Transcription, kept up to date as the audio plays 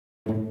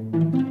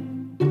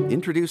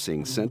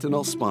Introducing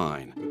Centinel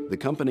Spine, the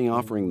company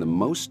offering the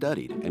most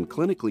studied and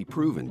clinically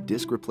proven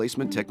disc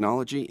replacement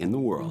technology in the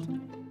world.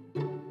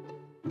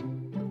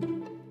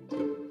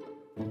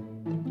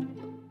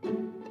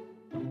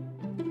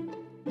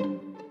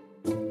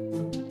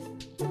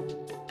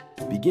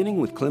 Beginning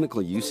with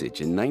clinical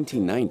usage in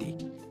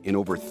 1990, in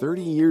over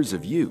 30 years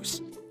of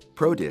use,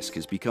 prodisc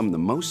has become the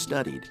most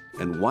studied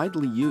and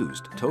widely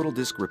used total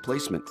disc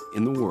replacement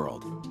in the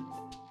world,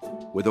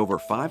 with over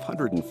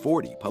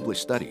 540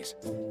 published studies.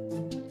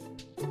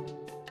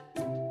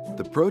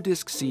 The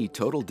prodisc C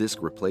total disc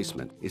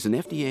replacement is an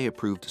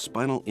FDA-approved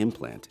spinal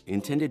implant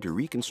intended to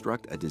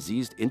reconstruct a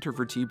diseased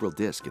intervertebral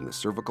disc in the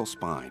cervical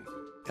spine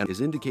and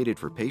is indicated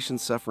for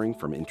patients suffering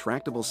from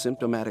intractable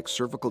symptomatic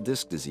cervical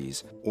disc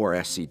disease, or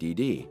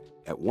SCDD,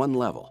 at one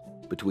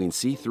level, between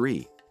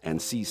C3 and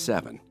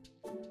C7.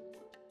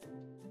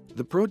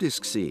 The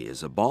prodisc C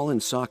is a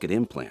ball-and-socket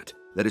implant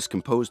that is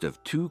composed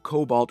of 2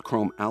 cobalt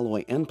chrome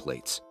alloy end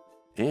plates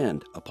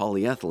and a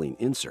polyethylene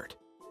insert.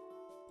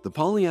 The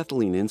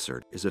polyethylene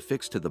insert is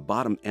affixed to the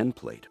bottom end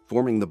plate,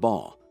 forming the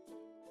ball,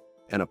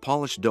 and a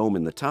polished dome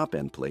in the top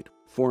end plate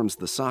forms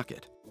the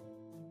socket.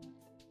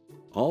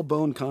 All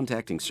bone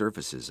contacting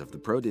surfaces of the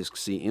prodisc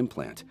C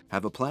implant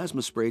have a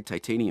plasma-sprayed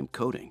titanium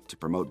coating to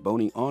promote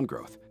bony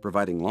on-growth,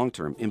 providing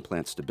long-term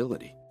implant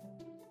stability.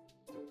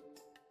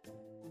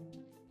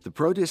 The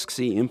prodisc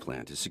C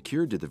implant is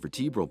secured to the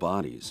vertebral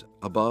bodies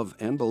above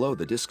and below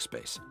the disc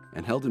space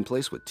and held in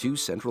place with 2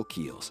 central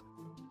keels.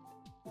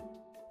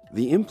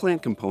 The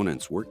implant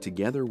components work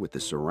together with the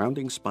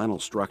surrounding spinal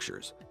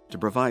structures to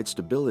provide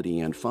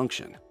stability and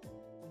function.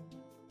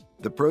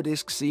 The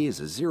prodisc C is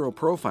a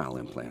zero-profile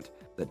implant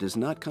that does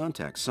not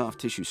contact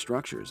soft tissue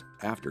structures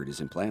after it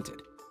is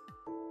implanted.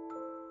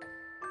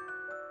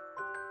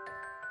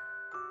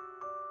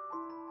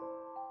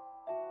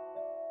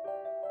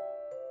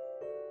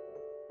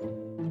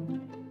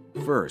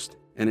 First,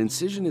 an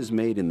incision is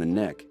made in the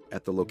neck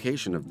at the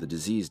location of the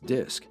diseased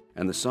disc,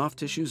 and the soft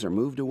tissues are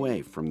moved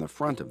away from the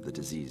front of the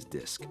diseased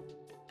disc.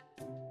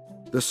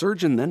 The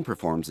surgeon then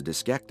performs a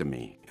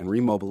discectomy and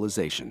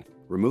remobilization,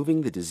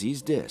 removing the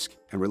diseased disc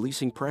and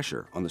releasing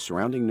pressure on the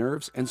surrounding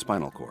nerves and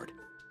spinal cord.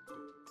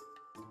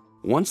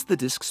 Once the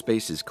disc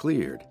space is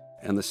cleared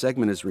and the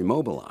segment is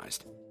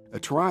remobilized, a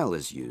trial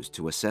is used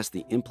to assess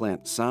the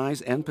implant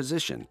size and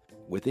position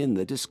within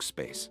the disc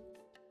space.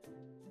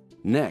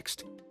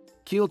 Next,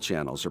 keel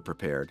channels are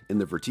prepared in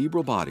the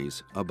vertebral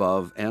bodies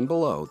above and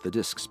below the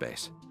disc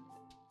space.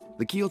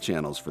 The keel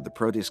channels for the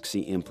prodisc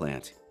C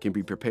implant can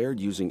be prepared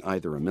using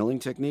either a milling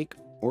technique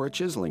or a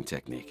chiseling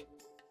technique.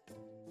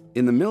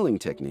 In the milling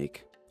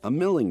technique, a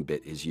milling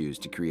bit is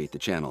used to create the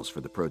channels for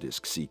the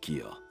prodisc C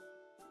keel.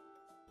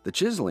 The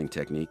chiseling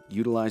technique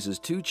utilizes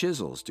 2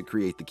 chisels to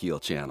create the keel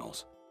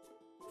channels.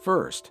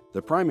 First,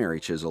 the primary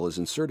chisel is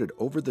inserted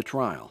over the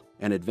trial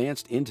and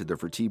advanced into the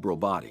vertebral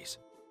bodies.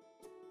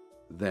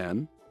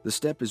 Then, the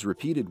step is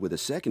repeated with a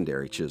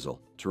secondary chisel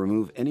to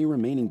remove any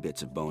remaining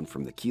bits of bone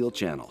from the keel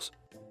channels.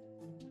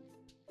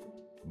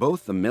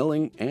 Both the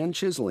milling and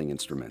chiseling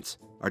instruments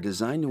are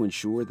designed to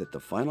ensure that the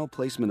final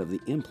placement of the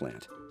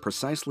implant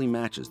precisely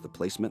matches the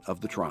placement of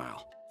the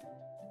trial.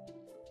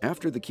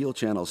 After the keel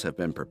channels have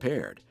been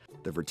prepared,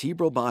 the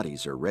vertebral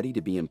bodies are ready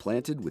to be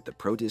implanted with the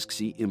prodisc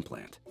C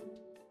implant.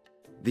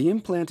 The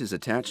implant is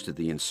attached to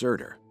the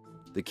inserter,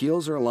 the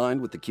keels are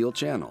aligned with the keel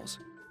channels,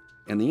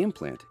 and the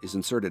implant is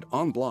inserted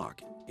en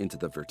bloc into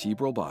the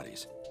vertebral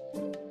bodies.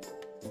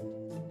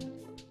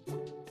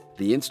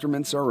 The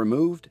instruments are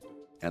removed,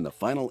 and the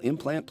final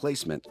implant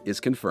placement is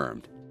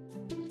confirmed.